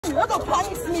You not gonna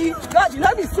punish me. God, you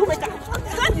not be shoemaker.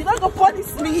 God, you not gonna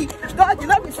punish me. God, you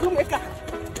not be shoemaker.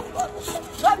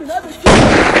 God, you not be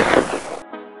shoemaker.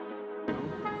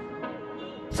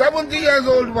 70 years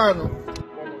old man.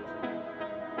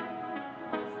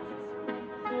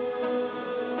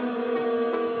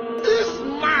 This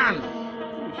man.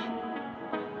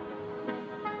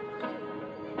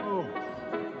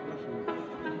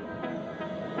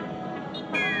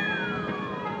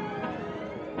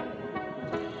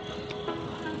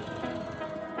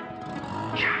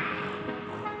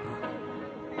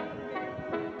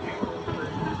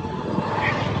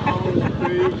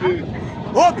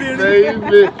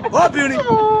 Baby.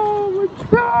 Oh my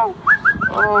God.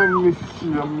 Oh, I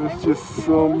miss you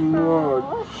so much.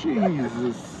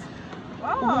 Jesus.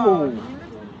 Wow.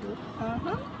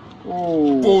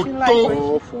 Oh,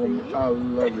 I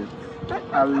love it.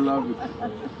 I love it.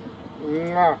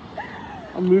 Mwah.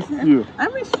 I miss you. I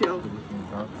miss you.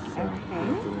 Okay.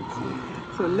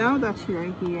 So now that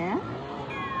you're here,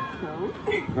 I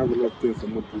have a lot of things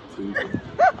I'm going to do to you.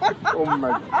 Oh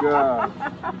my God.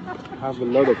 I have a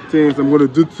lot of things I'm going to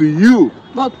do to you.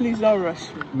 but please don't rush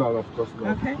me. No, of course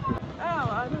not. Okay. Oh,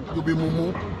 I don't know. You'll be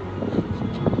mumu.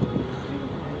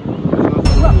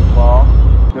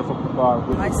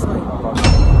 I saw it.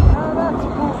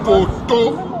 Photo.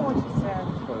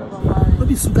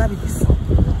 Maybe Sugar be this.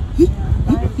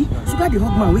 Sugar the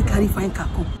hug man we carry fine car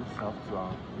come.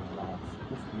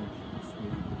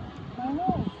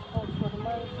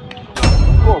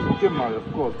 We get married,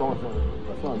 of course.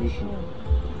 That's not an issue.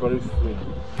 Very soon.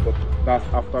 But that's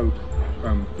after we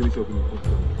finish up in the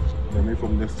hotel. Then maybe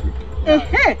from next week.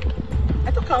 Hey,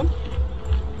 I took come.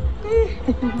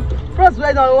 Cross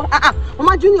right now.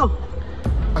 Mama Junior.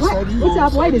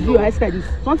 Why did you eyes like this?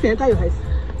 Something enter your eyes.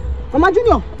 Mama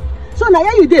Junior. So now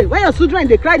here you did. When your children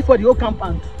they cried for the whole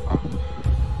compound.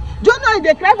 Junior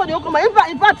they cried for the whole compound.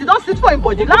 In fact, he don't sit for him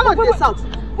body. Landlord they shout.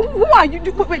 Who are you?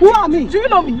 Wait, who are me? Do you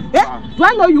know me? Yeah. Do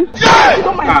I know you? Yeah. You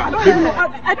don't mind. I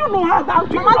don't know how that.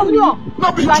 Mama Junior.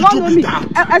 You are not know me.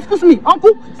 Excuse me,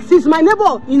 uncle. She's my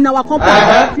neighbor in our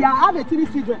compound. She have a 3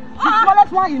 children. The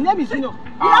smallest one, his name is Junior.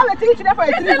 You have a 3 children for a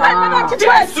 3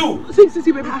 children.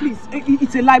 See, baby, please.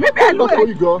 It's a lie. Maybe I know.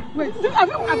 Wait.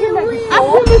 Have you met this? I've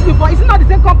seen this before. It's not the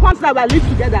same compound that we live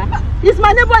together. It's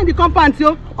my neighbor in the compound,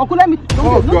 yo. Uncle, let me.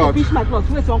 Don't finish my clothes.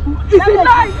 Wait, uncle. It's a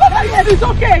lie. It's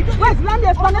okay. Wait, let me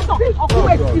explanation. Uncle,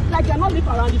 wait. It's like you're not living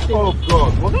around this place. Oh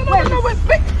God. What? Wait, let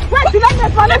me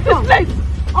explanation. This place.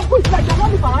 Uncle, it's like you're not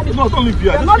living around this place. No, don't live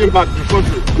here. I just came back to the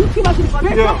country. You came back to the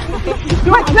country? Yeah.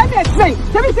 Wait, let me explain.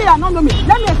 Let me say you're not know me.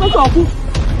 Let me explain to uncle.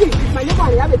 See, it's my neighbor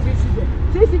and they have a 3 children.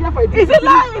 3 children for a 3 children. It's a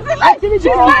lie. She's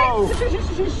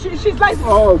lying. She's lying.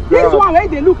 Oh, God. This one where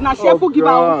they look now, Chef will give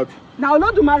God. her. Now,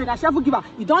 not to marry, now Chef will give her.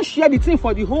 You don't share the thing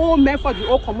for the whole men, for the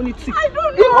whole community. I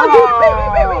don't know.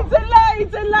 Baby,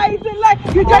 it's a lie.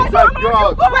 You just don't know.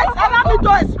 You go back and allow me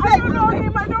to explain. I don't know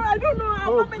him. I don't know. I've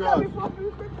not met him before.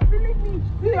 Believe me.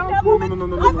 No.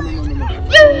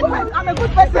 I'm a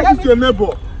good person. This is your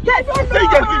neighbor. Yes, you say you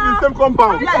guys live in the same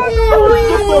compound. Yes.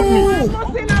 Just told me.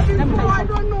 I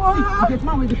don't know. You get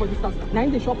man waiting for this house. Now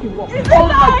in the shopping walk. Oh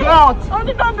my God. I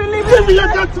don't believe Give me a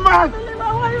good man. Why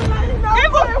are you lying now?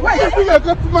 Give me a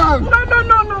good man. No.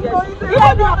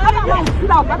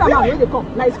 Where they come?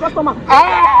 Now it's customer.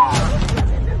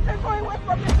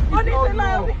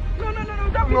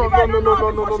 No.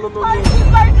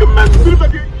 You meant to believe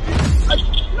again.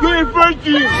 You're a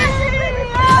virgin.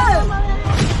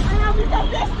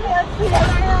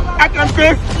 I can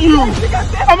taste you.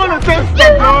 I'm gonna taste you,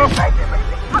 bro.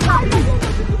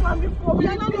 You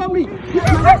don't know me. This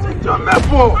is your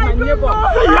neighbor. My neighbor.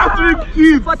 You have 3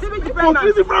 kids. For 3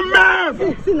 different men.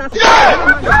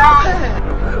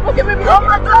 Okay, baby. Oh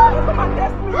my God. Come on,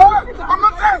 test me. I'm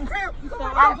not testing.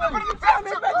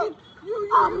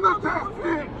 I'm not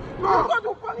testing. No.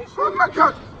 Oh my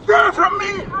God. Stay away from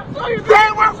me. Stay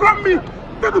away from me.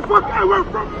 Get the fuck away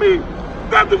from me.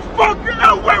 Get the fuck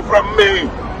away from me.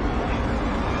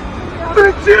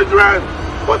 3 children.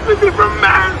 For 3 different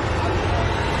men.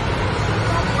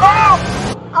 Oh!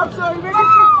 I'm sorry, baby. No.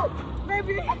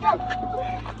 Baby. Stay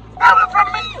away from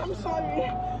me. I'm sorry.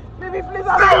 Baby, please.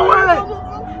 Stay away.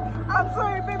 I'm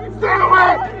sorry, baby. Stay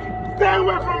away. Stay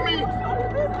away from me.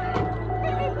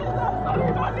 Baby, please. I'm sorry.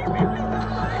 Don't leave me, please.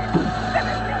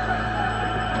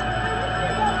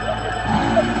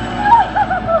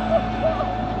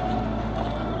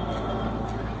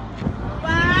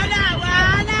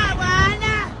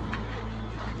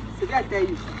 I tell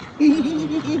you.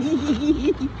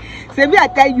 Say me, I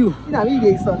tell you. You know me,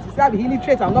 they son. Say I be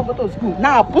illiterate. I'm not go to school.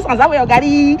 Now, post on that way, you got.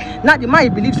 Now the man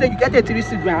you believe say you get a 3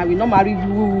 children. I will not marry you.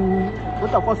 What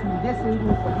both of us will be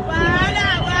single for this thing.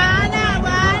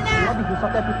 Not be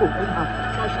insulted people.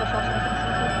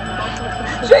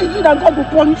 Say you that God will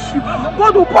punish you.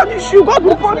 God will punish you. God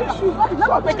will punish you. God is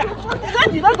not maker.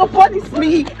 God is not going to punish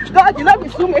me. God is not the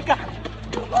true maker.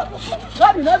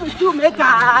 God is not the true maker.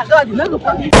 God is not going to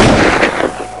punish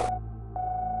me.